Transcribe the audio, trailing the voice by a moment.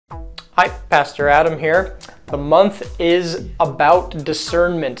Hi, Pastor Adam here. The month is about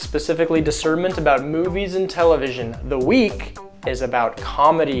discernment, specifically discernment about movies and television. The week is about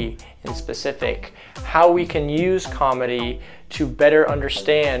comedy in specific, how we can use comedy to better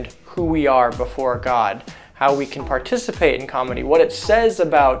understand who we are before God, how we can participate in comedy, what it says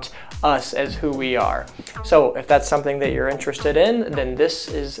about us as who we are. So if that's something that you're interested in, then this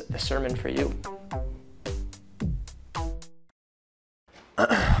is the sermon for you.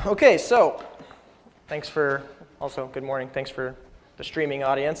 Okay, so good morning. Thanks for the streaming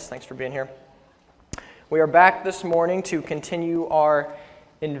audience. Thanks for being here. We are back this morning to continue our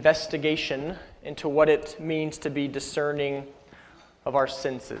investigation into what it means to be discerning of our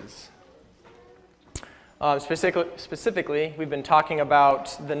senses. Specifically, we've been talking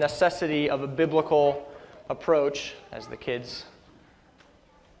about the necessity of a biblical approach, as the kids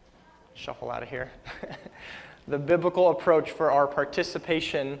shuffle out of here. The biblical approach for our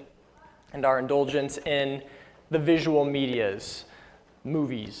participation and our indulgence in the visual medias,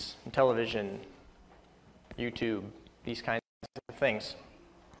 movies, and television, YouTube, these kinds of things.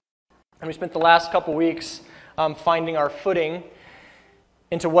 And we spent the last couple weeks finding our footing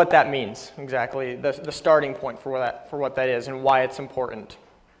into what that means, exactly, the starting point for what that is and why it's important.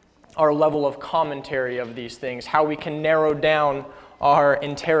 Our level of commentary of these things, how we can narrow down our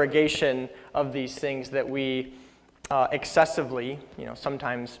interrogation of these things that we excessively,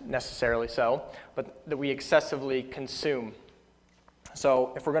 sometimes necessarily so, but that we excessively consume.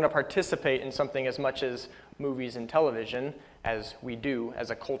 So if we're going to participate in something as much as movies and television, as we do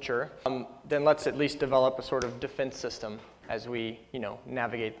as a culture, then let's at least develop a sort of defense system as we,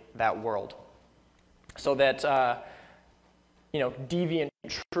 navigate that world. So that, deviant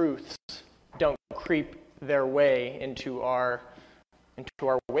truths don't creep their way into our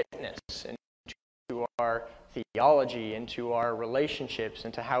witness, into our theology, into our relationships,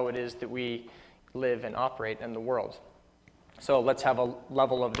 into how it is that we live and operate in the world. So let's have a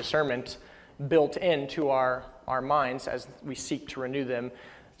level of discernment built into our minds as we seek to renew them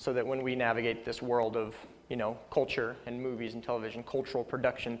so that when we navigate this world of, culture and movies and television, cultural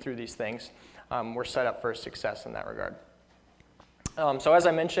production through these things, we're set up for success in that regard. So as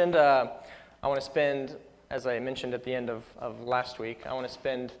I mentioned, I want to spend, as I mentioned at the end of last week, I want to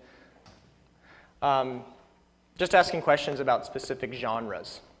spend just asking questions about specific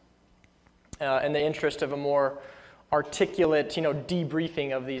genres in the interest of a more articulate,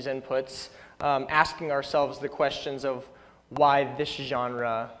 debriefing of these inputs, asking ourselves the questions of why this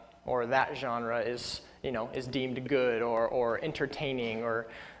genre or that genre is deemed good or entertaining, or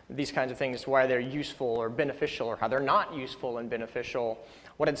these kinds of things, why they're useful or beneficial, or how they're not useful and beneficial,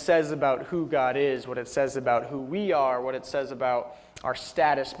 what it says about who God is, what it says about who we are, what it says about our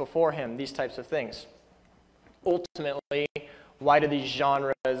status before Him, these types of things. Ultimately, why do these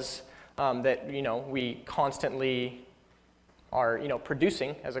genres that we constantly are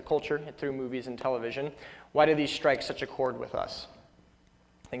producing as a culture through movies and television, why do these strike such a chord with us?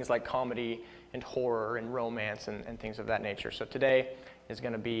 Things like comedy and horror and romance and things of that nature. So today is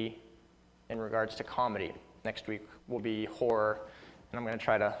going to be in regards to comedy. Next week will be horror, and I'm going to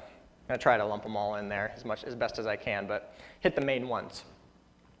try to lump them all in there as best as I can, but hit the main ones.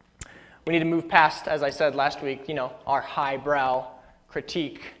 We need to move past, as I said last week, our highbrow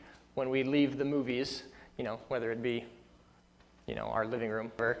critique when we leave the movies, whether it be, our living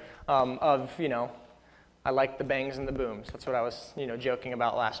room, or I like the bangs and the booms. That's what I was, joking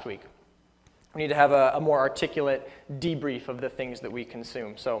about last week. We need to have a more articulate debrief of the things that we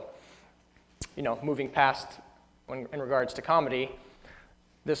consume. So, moving past in regards to comedy,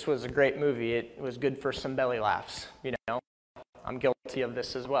 this was a great movie. It was good for some belly laughs, I'm guilty of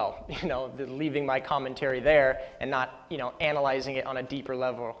this as well, leaving my commentary there and not, analyzing it on a deeper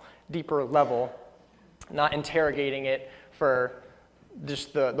level, not interrogating it for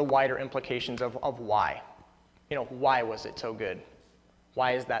just the wider implications of why. Why was it so good?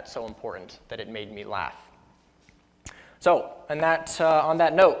 Why is that so important that it made me laugh? So, on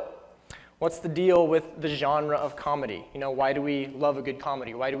that note, what's the deal with the genre of comedy? Why do we love a good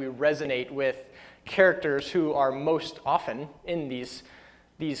comedy? Why do we resonate with characters who are most often in these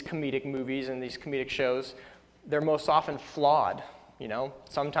comedic movies and these comedic shows? They're most often flawed,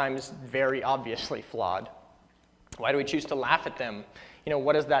 sometimes very obviously flawed. Why do we choose to laugh at them?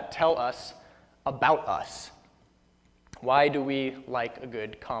 What does that tell us about us? Why do we like a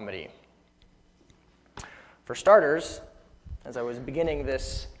good comedy? For starters, as I was beginning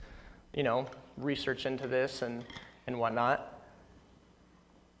this, research into this and whatnot,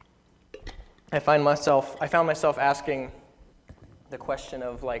 I found myself asking the question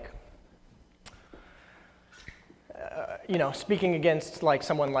of speaking against like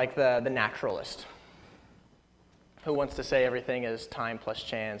someone like the naturalist, who wants to say everything is time plus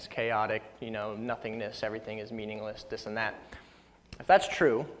chance, chaotic, nothingness, everything is meaningless, this and that. If that's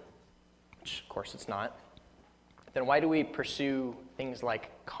true, which of course it's not, then why do we pursue things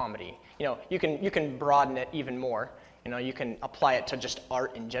like comedy? You can broaden it even more. You can apply it to just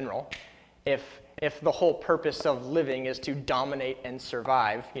art in general. If the whole purpose of living is to dominate and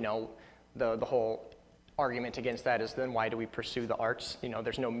survive, the whole argument against that is then why do we pursue the arts?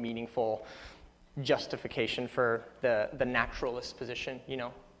 There's no meaningful justification for the naturalist position,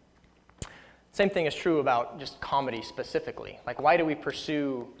 Same thing is true about just comedy specifically. Like, why do we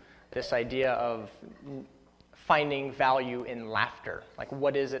pursue this idea of finding value in laughter? Like,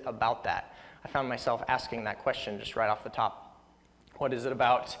 what is it about that? I found myself asking that question just right off the top. What is it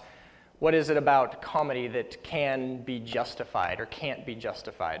about comedy that can be justified or can't be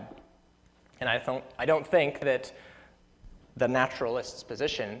justified? And I don't think that the naturalist's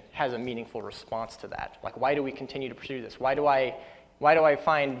position has a meaningful response to that. Like, why do we continue to pursue this? Why do I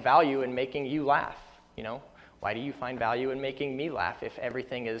find value in making you laugh? Why do you find value in making me laugh if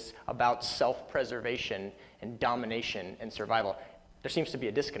everything is about self-preservation and domination and survival? There seems to be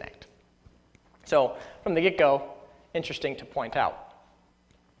a disconnect. So from the get-go, interesting to point out.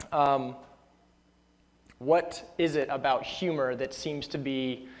 What is it about humor that seems to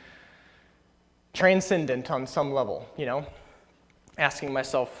be transcendent on some level, Asking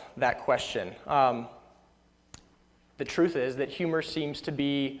myself that question. The truth is that humor seems to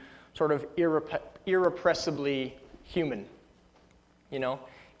be sort of irrepressibly human,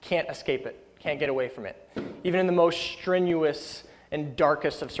 Can't escape it, can't get away from it. Even in the most strenuous and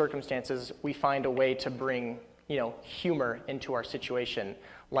darkest of circumstances, we find a way to bring, humor into our situation.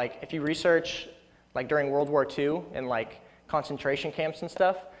 Like, if you research, like during World War II and like concentration camps and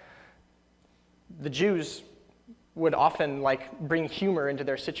stuff, the Jews would often like bring humor into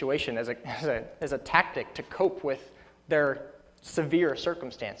their situation as a tactic to cope with their severe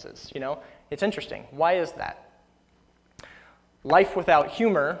circumstances, It's interesting. Why is that? Life without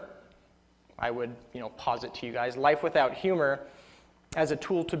humor, I would, posit to you guys, life without humor as a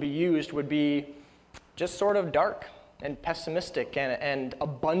tool to be used would be just sort of dark and pessimistic and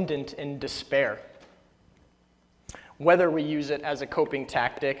abundant in despair. Whether we use it as a coping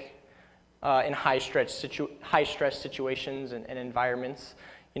tactic in high-stress situations and environments,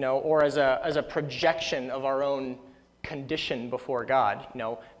 or as a projection of our own condition before God.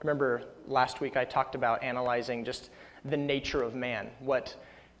 Remember last week I talked about analyzing just the nature of man,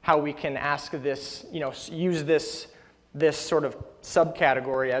 how we can ask this, use this sort of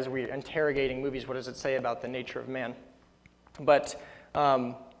subcategory as we're interrogating movies. What does it say about the nature of man? But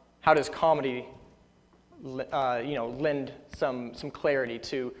how does comedy lend some clarity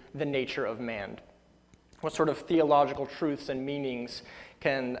to the nature of man? What sort of theological truths and meanings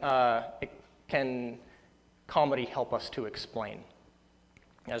can comedy help us to explain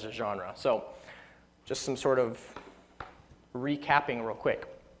as a genre? So just some sort of recapping real quick.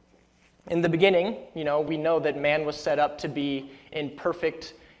 In the beginning, we know that man was set up to be in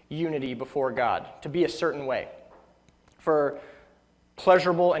perfect unity before God, to be a certain way, for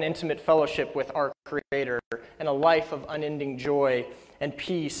pleasurable and intimate fellowship with our Creator, and a life of unending joy and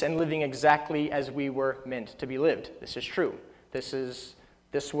peace, and living exactly as we were meant to be lived. This is true.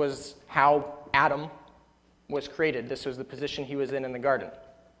 This was how Adam was created. This was the position he was in the garden.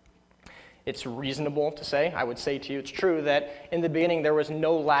 It's reasonable to say, I would say to you, it's true that in the beginning there was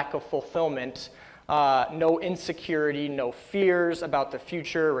no lack of fulfillment, no insecurity, no fears about the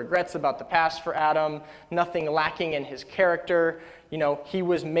future, regrets about the past for Adam, nothing lacking in his character. He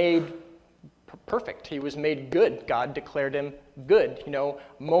was made perfect. He was made good. God declared him good.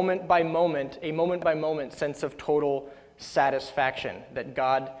 Moment by moment sense of total satisfaction that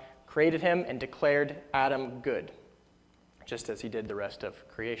God created him and declared Adam good, just as he did the rest of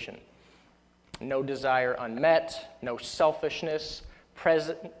creation. No desire unmet, no selfishness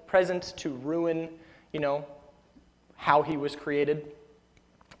present to ruin, how he was created.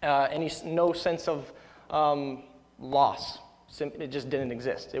 No sense of loss. It just didn't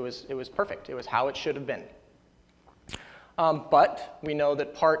exist. It was perfect. It was how it should have been. But we know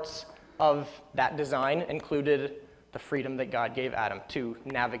that parts of that design included the freedom that God gave Adam to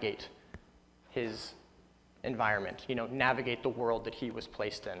navigate his environment, navigate the world that he was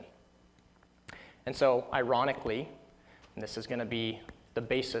placed in. And so, ironically, and this is going to be the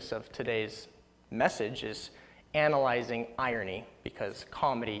basis of today's message, is analyzing irony, because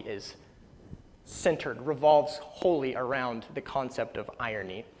comedy is revolves wholly around the concept of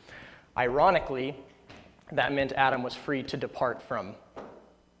irony. Ironically, that meant Adam was free to depart from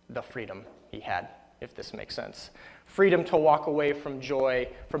the freedom he had, if this makes sense. Freedom to walk away from joy,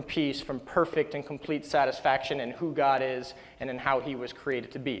 from peace, from perfect and complete satisfaction in who God is and in how he was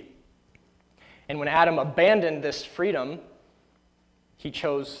created to be. And when Adam abandoned this freedom, he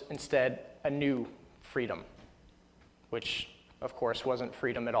chose instead a new freedom, which, of course, wasn't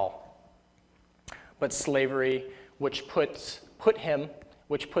freedom at all, but slavery, which puts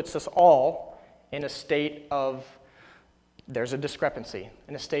us all in a state of, there's a discrepancy,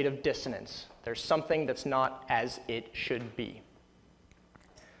 in a state of dissonance. There's something that's not as it should be.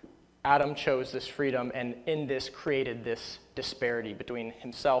 Adam chose this freedom, and in this created this disparity between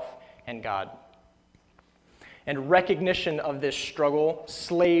himself and God. And recognition of this struggle,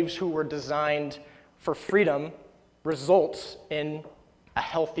 slaves who were designed for freedom, results in a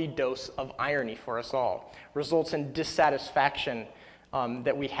healthy dose of irony for us all, results in dissatisfaction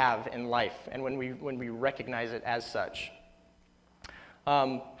that we have in life, and when we recognize it as such.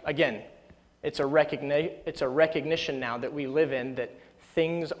 Again, it's a recognition now that we live in that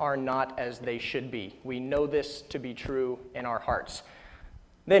things are not as they should be. We know this to be true in our hearts.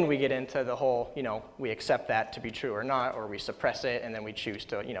 Then we get into the whole, we accept that to be true or not, or we suppress it, and then we choose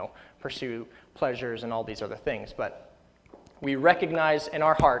to, pursue pleasures and all these other things. But we recognize in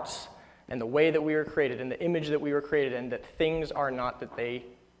our hearts and the way that we were created, and the image that we were created in, that things are not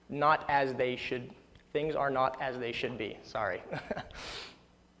as they should be. Sorry.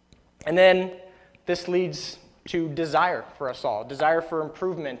 And then this leads to desire for us all, desire for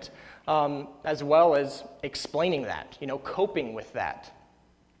improvement, as well as explaining that, coping with that.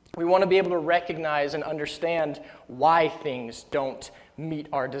 We want to be able to recognize and understand why things don't meet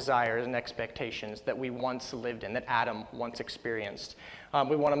our desires and expectations that we once lived in, that Adam once experienced.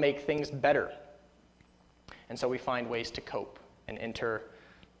 We want to make things better. And so we find ways to cope and enter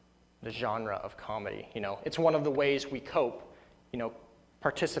the genre of comedy. It's one of the ways we cope,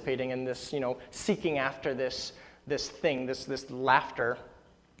 participating in this, seeking after this thing, this laughter.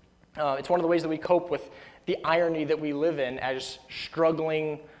 It's one of the ways that we cope with the irony that we live in as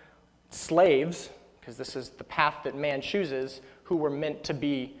struggling slaves, because this is the path that man chooses, who were meant to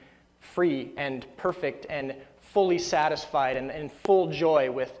be free and perfect and fully satisfied and in full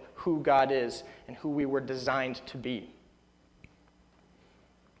joy with who God is and who we were designed to be.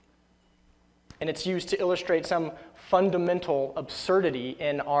 And it's used to illustrate some fundamental absurdity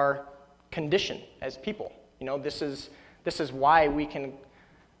in our condition as people. This is why we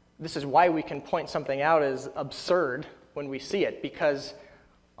can point something out as absurd when we see it, because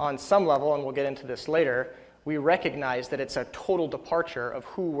on some level, and we'll get into this later, we recognize that it's a total departure of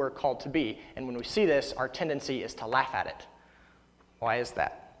who we're called to be. And when we see this, our tendency is to laugh at it. Why is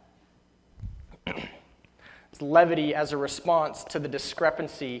that? It's levity as a response to the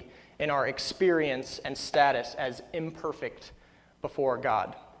discrepancy in our experience and status as imperfect before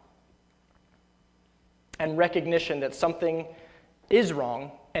God. And recognition that something is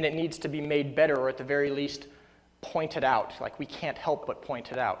wrong and it needs to be made better, or at the very least pointed out, like we can't help but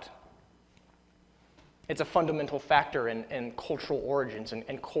point it out. It's a fundamental factor in cultural origins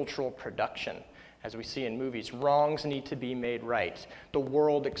and cultural production. As we see in movies, wrongs need to be made right. The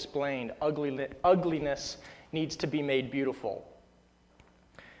world explained. Ugliness needs to be made beautiful.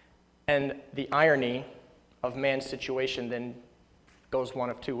 And the irony of man's situation then goes one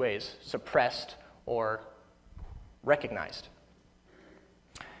of two ways: suppressed or recognized.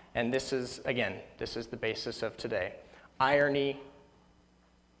 And this is the basis of today. Irony,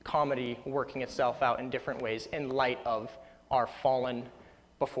 comedy working itself out in different ways in light of our fallen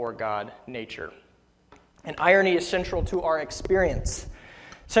before God nature. And irony is central to our experience.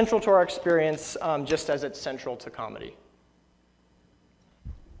 Central to our experience just as it's central to comedy.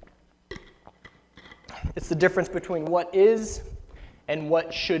 It's the difference between what is and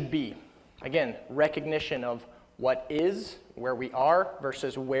what should be. Again, recognition of what is, where we are,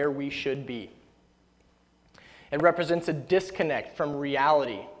 versus where we should be. It represents a disconnect from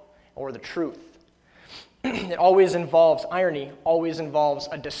reality or the truth. Irony always involves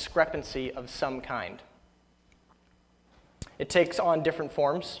a discrepancy of some kind. It takes on different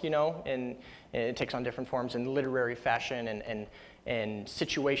forms, and it takes on different forms in literary fashion and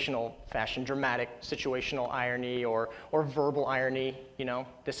situational fashion, dramatic situational irony or verbal irony.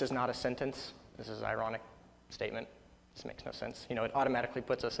 This is not a sentence. This is an ironic statement. This makes no sense. It automatically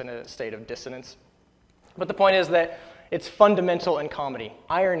puts us in a state of dissonance. But the point is that it's fundamental in comedy.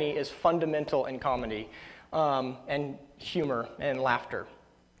 Irony is fundamental in comedy, and humor and laughter.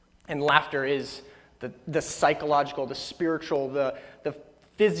 And laughter is the psychological, the spiritual, the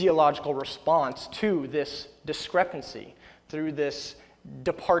physiological response to this discrepancy, through this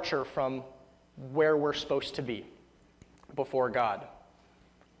departure from where we're supposed to be before God.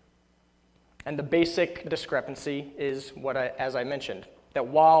 And the basic discrepancy is as I mentioned, that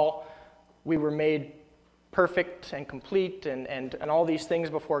while we were made perfect and complete and all these things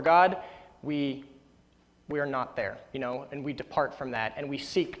before God, we are not there, and we depart from that, and we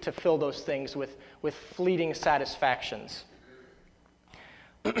seek to fill those things with fleeting satisfactions.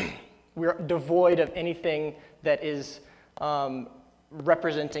 We're devoid of anything that is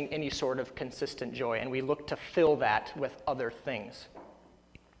representing any sort of consistent joy, and we look to fill that with other things.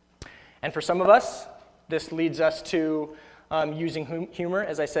 And for some of us, this leads us to using humor,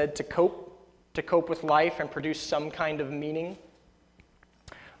 as I said, to cope with life and produce some kind of meaning.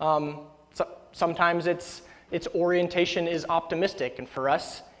 Sometimes its orientation is optimistic, and for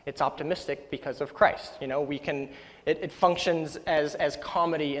us, it's optimistic because of Christ. It functions as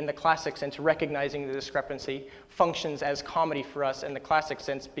comedy in the classic sense, recognizing the discrepancy, functions as comedy for us in the classic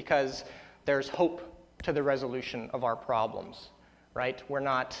sense because there's hope to the resolution of our problems, right? We're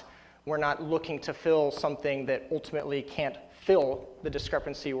not looking to fill something that ultimately can't fill the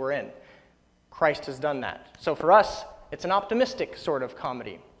discrepancy we're in. Christ has done that. So for us, it's an optimistic sort of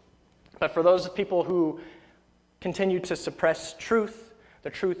comedy. But for those people who continue to suppress truth, the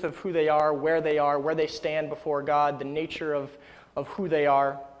truth of who they are, where they stand before God, the nature of who they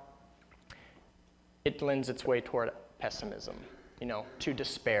are, it lends its way toward pessimism, to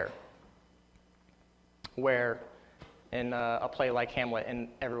despair. Where in a play like Hamlet, and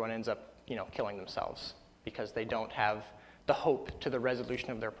everyone ends up, killing themselves because they don't have the hope to the resolution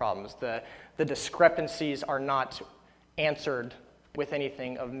of their problems. The discrepancies are not answered with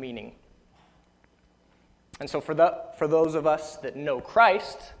anything of meaning. And so for those of us that know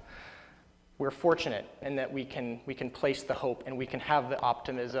Christ, we're fortunate in that we can place the hope and we can have the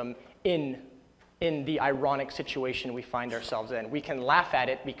optimism in the ironic situation we find ourselves in. We can laugh at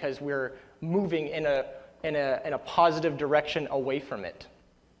it because we're moving in a positive direction away from it.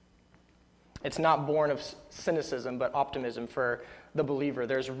 It's not born of cynicism, but optimism for the believer.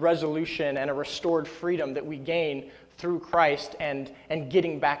 There's resolution and a restored freedom that we gain through Christ and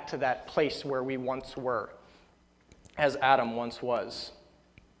getting back to that place where we once were, as Adam once was.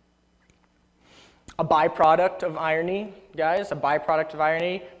 A byproduct of irony, guys,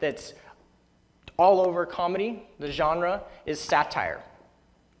 that's all over comedy, the genre, is satire.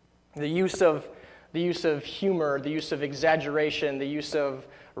 The use of humor, the use of exaggeration, the use of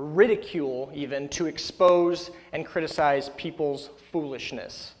ridicule even to expose and criticize people's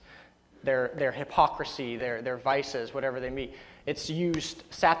foolishness, their hypocrisy, their vices, whatever they meet.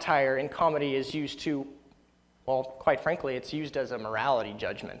 Satire in comedy is used to, well, quite frankly, it's used as a morality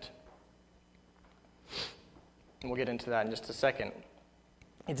judgment. And we'll get into that in just a second.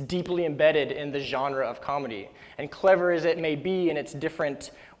 It's deeply embedded in the genre of comedy. And clever as it may be in its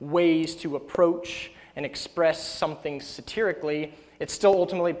different ways to approach and express something satirically, it still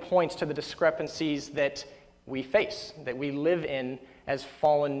ultimately points to the discrepancies that we face, that we live in as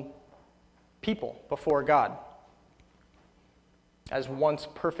fallen people before God. As once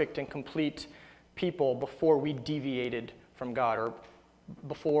perfect and complete people before we deviated from God,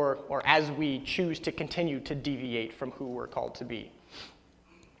 or as we choose to continue to deviate from who we're called to be.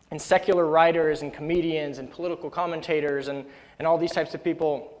 And secular writers and comedians and political commentators and all these types of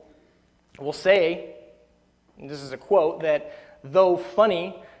people will say, and this is a quote, that though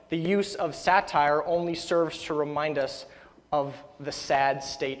funny, the use of satire only serves to remind us of the sad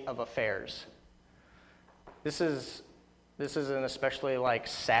state of affairs. This is an especially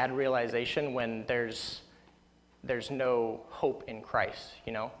sad realization when there's no hope in Christ,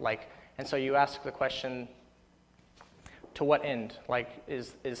 and so you ask the question, to what end?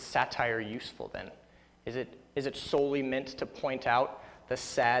 Is satire useful then? Is it solely meant to point out the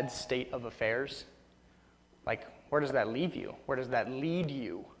sad state of affairs? Where does that leave you? Where does that lead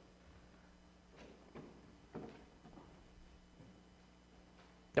you?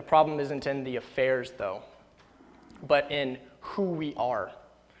 The problem isn't in the affairs, though, but in who we are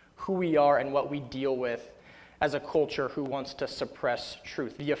and what we deal with as a culture who wants to suppress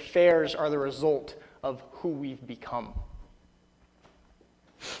truth. The affairs are the result of who we've become.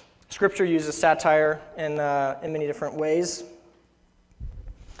 Scripture uses satire in many different ways.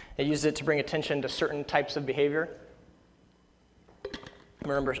 It uses it to bring attention to certain types of behavior.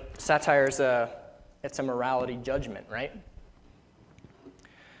 Remember, satire is it's a morality judgment, right?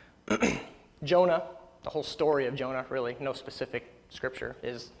 Jonah, the whole story of Jonah, really, no specific scripture,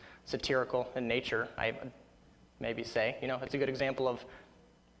 is satirical in nature, I maybe say. It's a good example of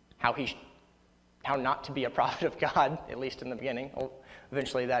how not to be a prophet of God, at least in the beginning.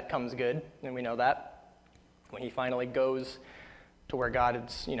 Eventually that comes good, and we know that. When he finally goes to where God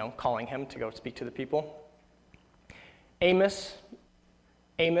is, calling him to go speak to the people. Amos,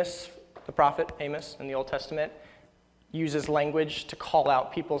 the the prophet Amos in the Old Testament, uses language to call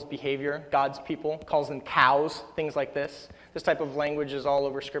out people's behavior, God's people, calls them cows, things like this. This type of language is all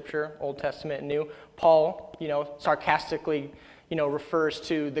over Scripture, Old Testament and New. Paul, sarcastically, refers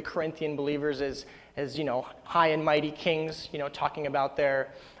to the Corinthian believers as high and mighty kings, talking about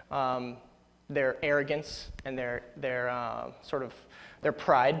their arrogance and their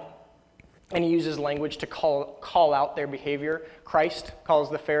pride. And he uses language to call out their behavior. Christ calls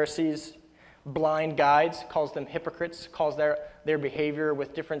the Pharisees blind guides, calls them hypocrites, calls their behavior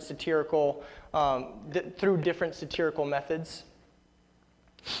with different satirical, through different satirical methods.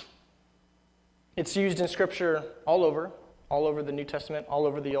 It's used in Scripture all over the New Testament, all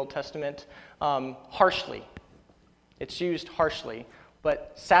over the Old Testament, harshly. It's used harshly,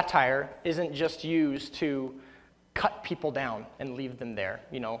 but satire isn't just used to cut people down and leave them there,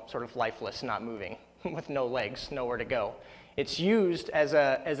 sort of lifeless, not moving, with no legs, nowhere to go. It's used as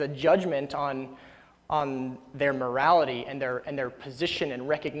a judgment on their morality and their position and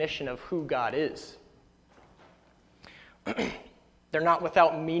recognition of who God is. They're not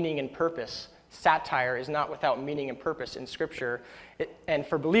without meaning and purpose. Satire is not without meaning and purpose in Scripture. And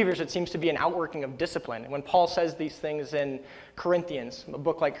for believers, it seems to be an outworking of discipline. When Paul says these things in Corinthians, a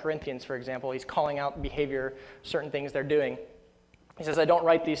book like Corinthians, for example, he's calling out behavior, certain things they're doing. He says, I don't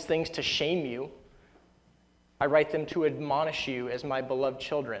write these things to shame you. I write them to admonish you as my beloved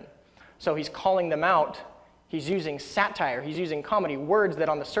children. So he's calling them out. He's using satire. He's using comedy, words that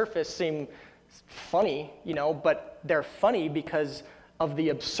on the surface seem funny, but they're funny because of the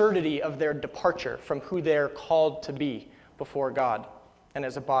absurdity of their departure from who they're called to be before God and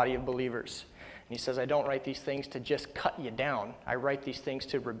as a body of believers. And he says, I don't write these things to just cut you down. I write these things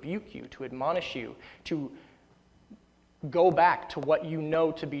to rebuke you, to admonish you, to go back to what you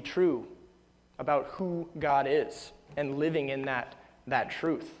know to be true about who God is and living in that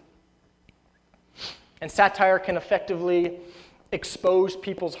truth. And satire can effectively expose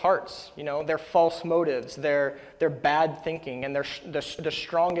people's hearts, their false motives, their bad thinking, and the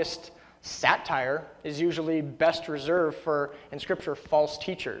strongest satire is usually best reserved for, in Scripture, false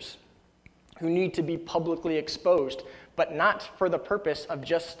teachers who need to be publicly exposed, but not for the purpose of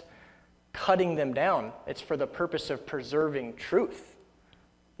just cutting them down. It's for the purpose of preserving truth.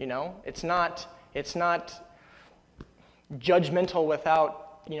 It's not judgmental without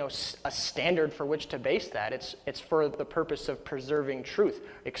a standard for which to base that. It's for the purpose of preserving truth,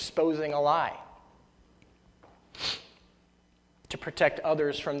 exposing a lie, to protect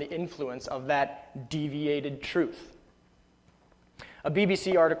others from the influence of that deviated truth. A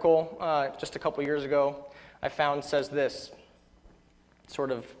BBC article just a couple years ago I found says this,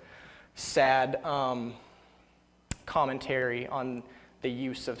 sort of sad commentary on the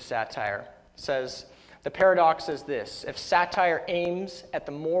use of satire. It says, the paradox is this: if satire aims at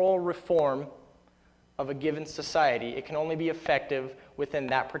the moral reform of a given society, it can only be effective within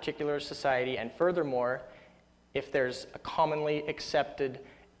that particular society, and furthermore, if there's a commonly accepted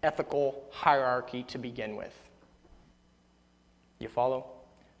ethical hierarchy to begin with. You follow?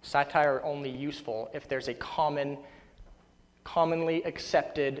 Satire only useful if there's a commonly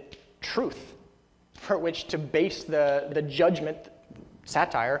accepted truth for which to base the judgment,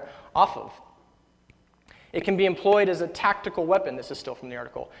 satire, off of. It can be employed as a tactical weapon. This is still from the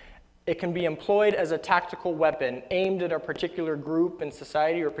article. It can be employed as a tactical weapon aimed at a particular group in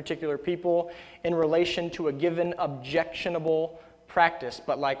society or particular people in relation to a given objectionable practice.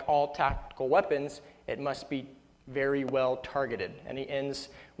 But like all tactical weapons, it must be very well targeted. And he ends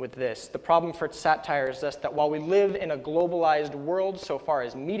with this: the problem for satire is thus that while we live in a globalized world so far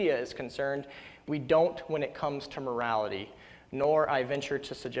as media is concerned, we don't when it comes to morality, nor, I venture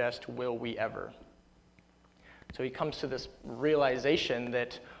to suggest, will we ever. So he comes to this realization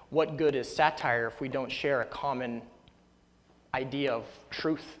that what good is satire if we don't share a common idea of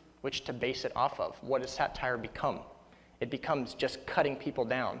truth which to base it off of? What does satire become? It becomes just cutting people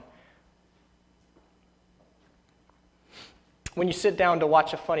down. When you sit down to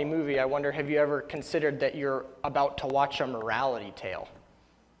watch a funny movie, I wonder, have you ever considered that you're about to watch a morality tale?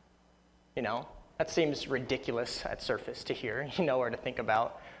 That seems ridiculous at surface to hear, or to think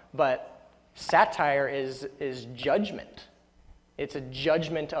about, but satire is judgment. It's a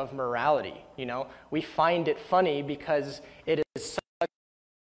judgment of morality, We find it funny because it is such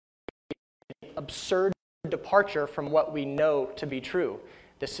an absurd departure from what we know to be true.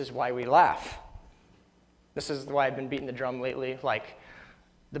 This is why we laugh. This is why I've been beating the drum lately, like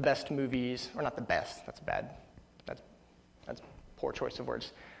the best movies, or not the best, that's bad. That's poor choice of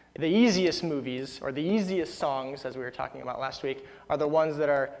words. The easiest movies, or the easiest songs, as we were talking about last week, are the ones that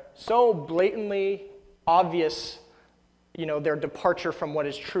are so blatantly obvious their departure from what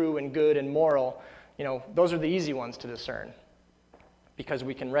is true and good and moral, those are the easy ones to discern because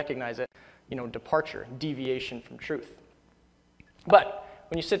we can recognize it, departure, deviation from truth. But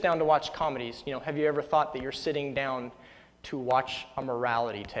when you sit down to watch comedies, have you ever thought that you're sitting down to watch a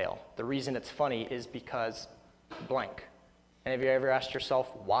morality tale? The reason it's funny is because blank. And have you ever asked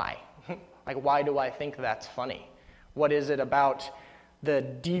yourself, why? Like, why do I think that's funny? What is it about the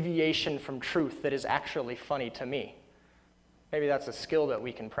deviation from truth that is actually funny to me? Maybe that's a skill that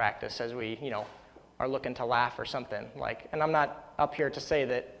we can practice as we, are looking to laugh or something. And I'm not up here to say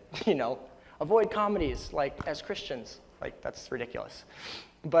that, avoid comedies, as Christians. That's ridiculous.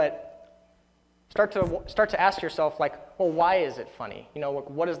 But start to ask yourself, well, why is it funny?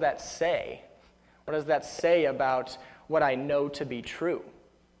 What does that say? What does that say about what I know to be true?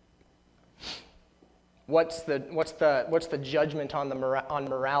 What's the judgment on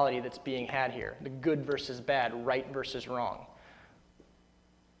morality that's being had here? The good versus bad, right versus wrong.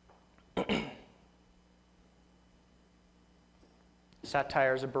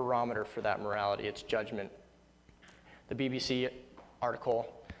 Satire is a barometer for that morality, it's judgment. The BBC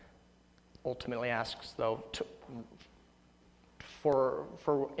article ultimately asks, though,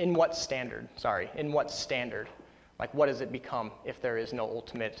 in what standard? What does it become if there is no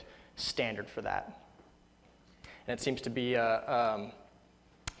ultimate standard for that? And it seems to be,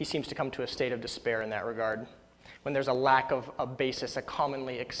 he seems to come to a state of despair in that regard. When there's a lack of a basis, a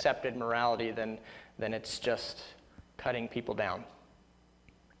commonly accepted morality, then it's just cutting people down.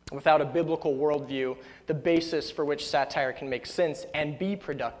 Without a biblical worldview, the basis for which satire can make sense and be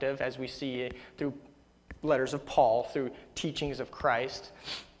productive, as we see through letters of Paul, through teachings of Christ,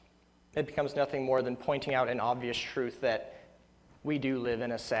 it becomes nothing more than pointing out an obvious truth that we do live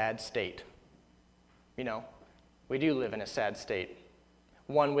in a sad state. We do live in a sad state,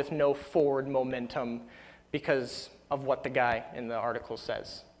 one with no forward momentum because of what the guy in the article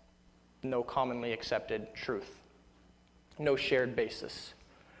says. No commonly accepted truth, no shared basis.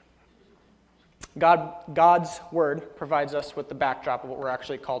 God's word provides us with the backdrop of what we're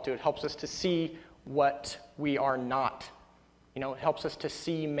actually called to. It helps us to see what we are not. It helps us to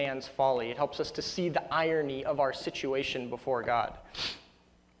see man's folly. It helps us to see the irony of our situation before God.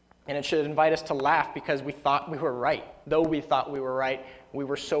 And it should invite us to laugh because we thought we were right. Though we thought we were right, we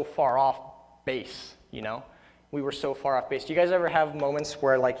were so far off base, We were so far off base. Do you guys ever have moments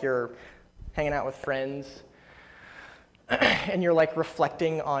where, you're hanging out with friends and you're,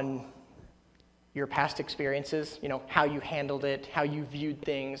 reflecting on your past experiences, how you handled it, how you viewed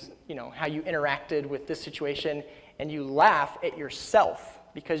things, how you interacted with this situation, and you laugh at yourself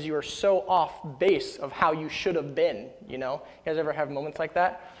because you are so off base of how you should have been, You guys ever have moments like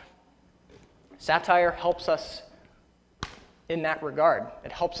that? Satire helps us in that regard.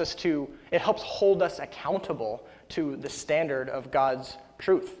 It helps hold us accountable to the standard of God's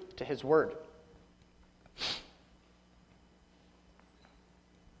truth, to his word.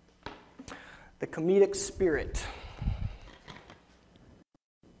 The comedic spirit.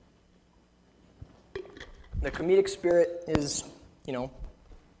 The comedic spirit is,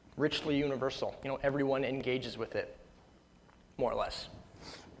 richly universal. Everyone engages with it, more or less.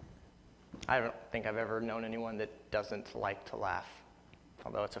 I don't think I've ever known anyone that doesn't like to laugh,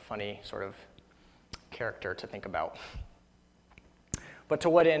 although it's a funny sort of character to think about. But to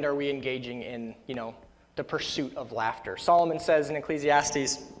what end are we engaging in, the pursuit of laughter? Solomon says in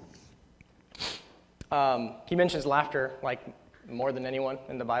Ecclesiastes, he mentions laughter more than anyone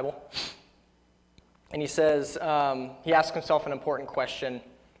in the Bible. And he says, he asks himself an important question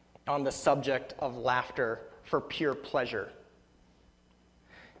on the subject of laughter for pure pleasure.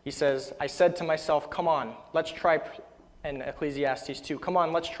 He says, I said to myself, come on, let's try, in Ecclesiastes 2, come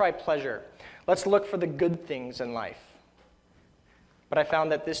on, let's try pleasure. Let's look for the good things in life. But I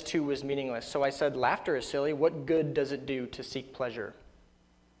found that this too was meaningless. So I said, laughter is silly. What good does it do to seek pleasure?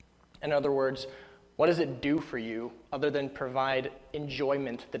 In other words, what does it do for you other than provide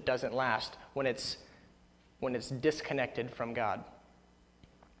enjoyment that doesn't last when it's disconnected from God?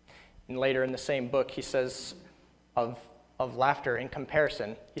 And later in the same book, he says of laughter in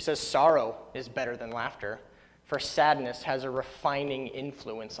comparison, he says sorrow is better than laughter, for sadness has a refining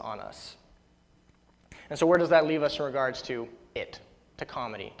influence on us. And so where does that leave us in regards to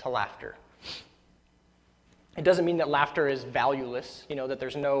comedy, to laughter? It doesn't mean that laughter is valueless, that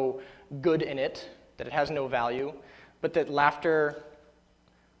there's no good in it, that it has no value, but that laughter,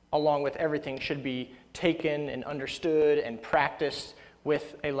 along with everything, should be taken and understood and practiced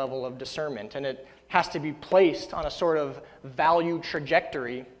with a level of discernment. And it has to be placed on a sort of value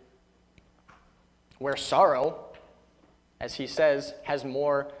trajectory where sorrow, as he says, has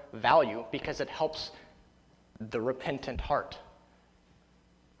more value because it helps the repentant heart.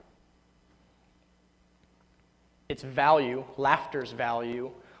 Its value, laughter's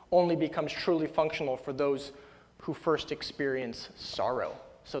value, only becomes truly functional for those who first experience sorrow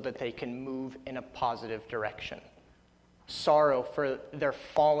so that they can move in a positive direction. Sorrow for their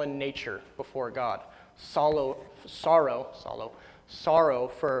fallen nature before God. Sorrow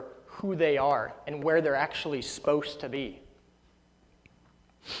for who they are and where they're actually supposed to be.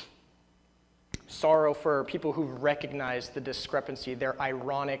 Sorrow for people who've recognized the discrepancy, their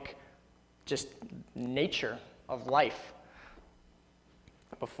ironic just nature of life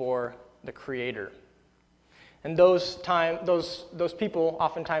before the Creator. And those people,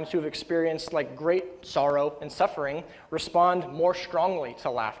 oftentimes who have experienced like great sorrow and suffering, respond more strongly to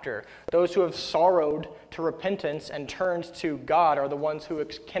laughter. Those who have sorrowed to repentance and turned to God are the ones who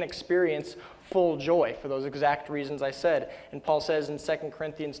can experience full joy for those exact reasons I said. And Paul says in 2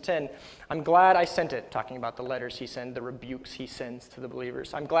 Corinthians 10, I'm glad I sent it, talking about the letters he sends, the rebukes he sends to the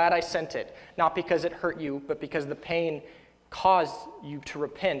believers. I'm glad I sent it, not because it hurt you, but because the pain caused you to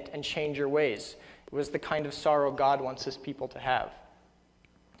repent and change your ways. It was the kind of sorrow God wants his people to have.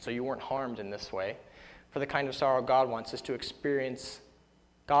 So you weren't harmed in this way. For the kind of sorrow God wants us to experience,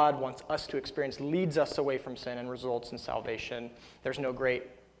 leads us away from sin and results in salvation. There's no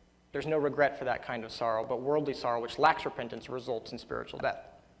regret for that kind of sorrow, but worldly sorrow, which lacks repentance, results in spiritual death.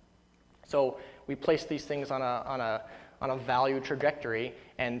 So we place these things on a value trajectory,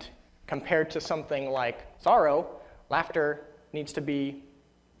 and compared to something like sorrow, laughter needs to be,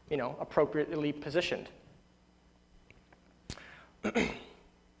 appropriately positioned.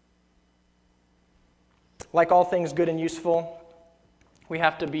 Like all things good and useful, we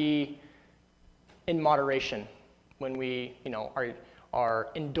have to be in moderation when we, are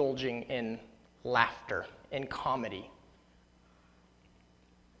indulging in laughter, in comedy.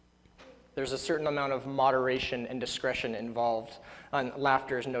 There's a certain amount of moderation and discretion involved, and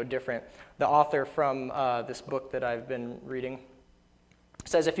laughter is no different. The author from this book that I've been reading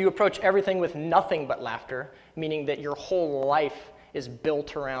says, if you approach everything with nothing but laughter, meaning that your whole life is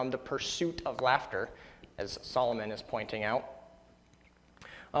built around the pursuit of laughter, as Solomon is pointing out,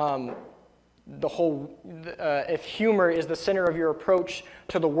 if humor is the center of your approach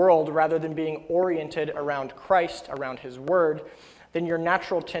to the world rather than being oriented around Christ, around his word, then your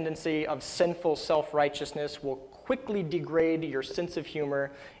natural tendency of sinful self-righteousness will quickly degrade your sense of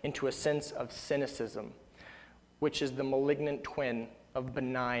humor into a sense of cynicism, which is the malignant twin of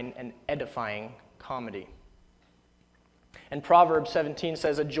benign and edifying comedy. And Proverbs 17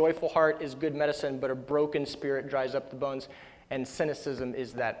 says, a joyful heart is good medicine, but a broken spirit dries up the bones, and cynicism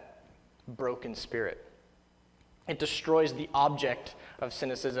is that broken spirit. It destroys the object of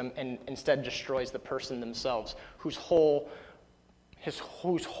cynicism and instead destroys the person themselves, whose whole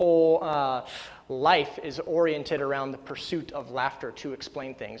life is oriented around the pursuit of laughter to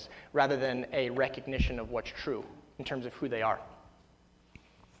explain things, rather than a recognition of what's true in terms of who they are.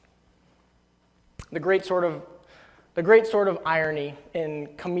 The great sort of irony in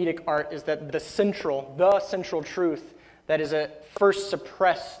comedic art is that the central truth that is at first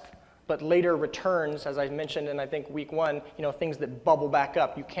suppressed but later returns, as I mentioned in I think week 1, things that bubble back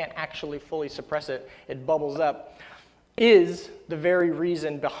up. You can't actually fully suppress it. It bubbles up. Is the very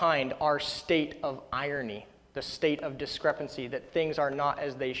reason behind our state of irony, the state of discrepancy, that things are not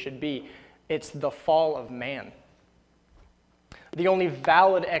as they should be. It's the fall of man. The only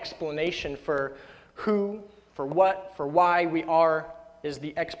valid explanation for who, for what, for why we are is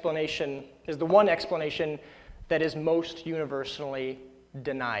the one explanation that is most universally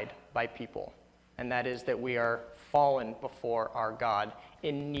denied by people, and that is that we are fallen before our God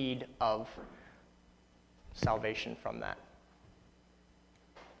in need of salvation from that.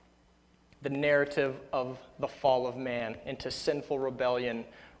 The narrative of the fall of man into sinful rebellion,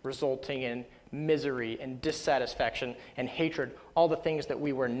 resulting in misery and dissatisfaction and hatred, all the things that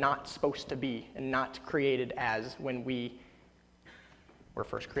we were not supposed to be and not created as when we were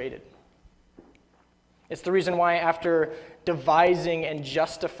first created. It's the reason why, after devising and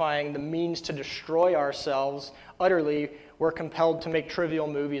justifying the means to destroy ourselves utterly, we're compelled to make trivial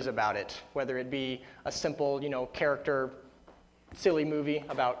movies about it, whether it be a simple, character, silly movie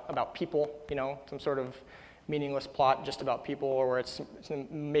about people, some sort of meaningless plot just about people, or it's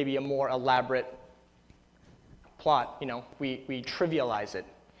maybe a more elaborate plot. We trivialize it.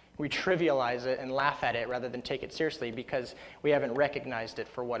 We trivialize it and laugh at it rather than take it seriously because we haven't recognized it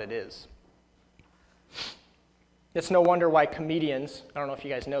for what it is. It's no wonder why comedians, I don't know if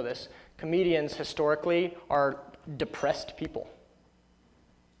you guys know this, comedians historically are depressed people.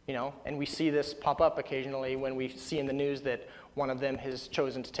 And we see this pop up occasionally when we see in the news that one of them has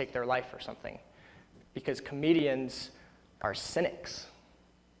chosen to take their life or something. because comedians are cynics.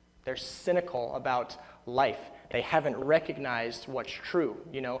 They're cynical about life. They haven't recognized what's true,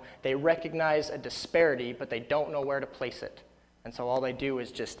 They recognize a disparity, but they don't know where to place it. And so all they do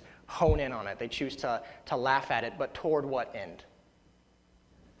is just hone in on it. They choose to laugh at it, but toward what end?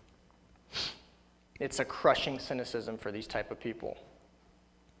 It's a crushing cynicism for these type of people.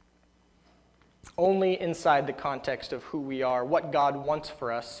 Only inside the context of who we are, what God wants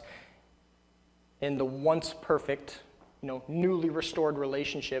for us, in the once perfect, newly restored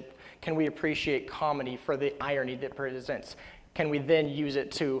relationship, can we appreciate comedy for the irony that presents? Can we then use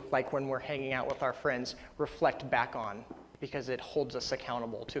it to, like when we're hanging out with our friends, reflect back on, because it holds us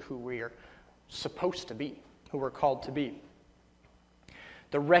accountable to who we are supposed to be, who we're called to be.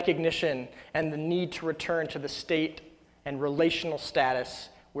 The recognition and the need to return to the state and relational status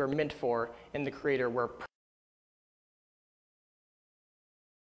we're meant for in the Creator. What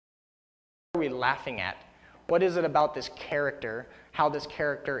are we laughing at? What is it about this character, how this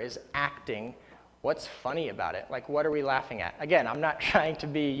character is acting? What's funny about it? Like, what are we laughing at? Again, I'm not trying to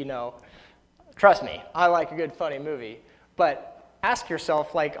be, trust me, I like a good funny movie. But ask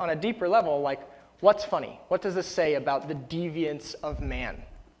yourself, like, on a deeper level, like, what's funny? What does this say about the deviance of man?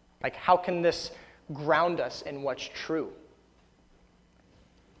 Like, how can this ground us in what's true?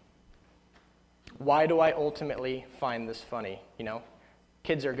 Why do I ultimately find this funny?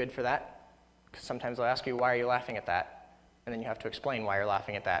 Kids are good for that, because sometimes they'll ask you, why are you laughing at that? And then you have to explain why you're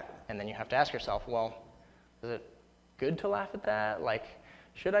laughing at that. And then you have to ask yourself, well, is it good to laugh at that? Like,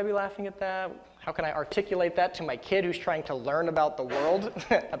 should I be laughing at that? How can I articulate that to my kid who's trying to learn about the world,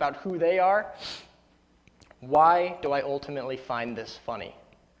 about who they are? Why do I ultimately find this funny?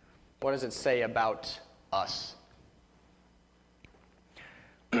 What does it say about us?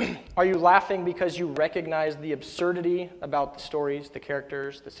 Are you laughing because you recognize the absurdity about the stories, the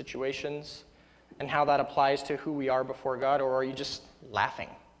characters, the situations, and how that applies to who we are before God? Or are you just laughing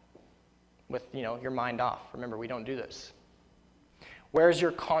with, your mind off? Remember, we don't do this. Where's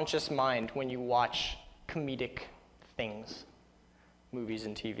your conscious mind when you watch comedic things, movies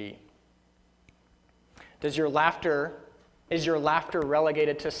and TV? Is your laughter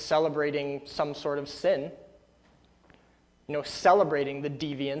relegated to celebrating some sort of sin? Celebrating the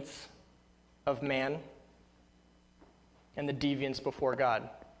deviance of man and the deviance before God.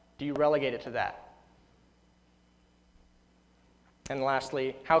 Do you relegate it to that? And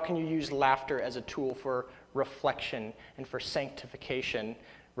lastly, how can you use laughter as a tool for reflection and for sanctification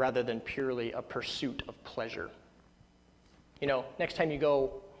rather than purely a pursuit of pleasure? Next time you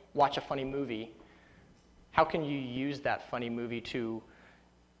go watch a funny movie, how can you use that funny movie to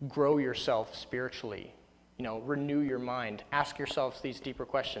grow yourself spiritually? Renew your mind. Ask yourselves these deeper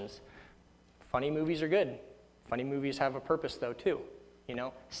questions. Funny movies are good. Funny movies have a purpose, though, too.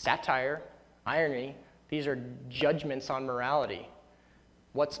 Satire, irony, these are judgments on morality.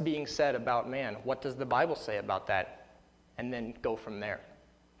 What's being said about man? What does the Bible say about that? And then go from there.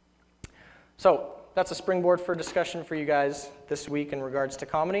 So that's a springboard for discussion for you guys this week in regards to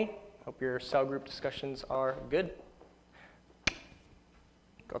comedy. Hope your cell group discussions are good.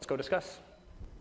 Let's go discuss.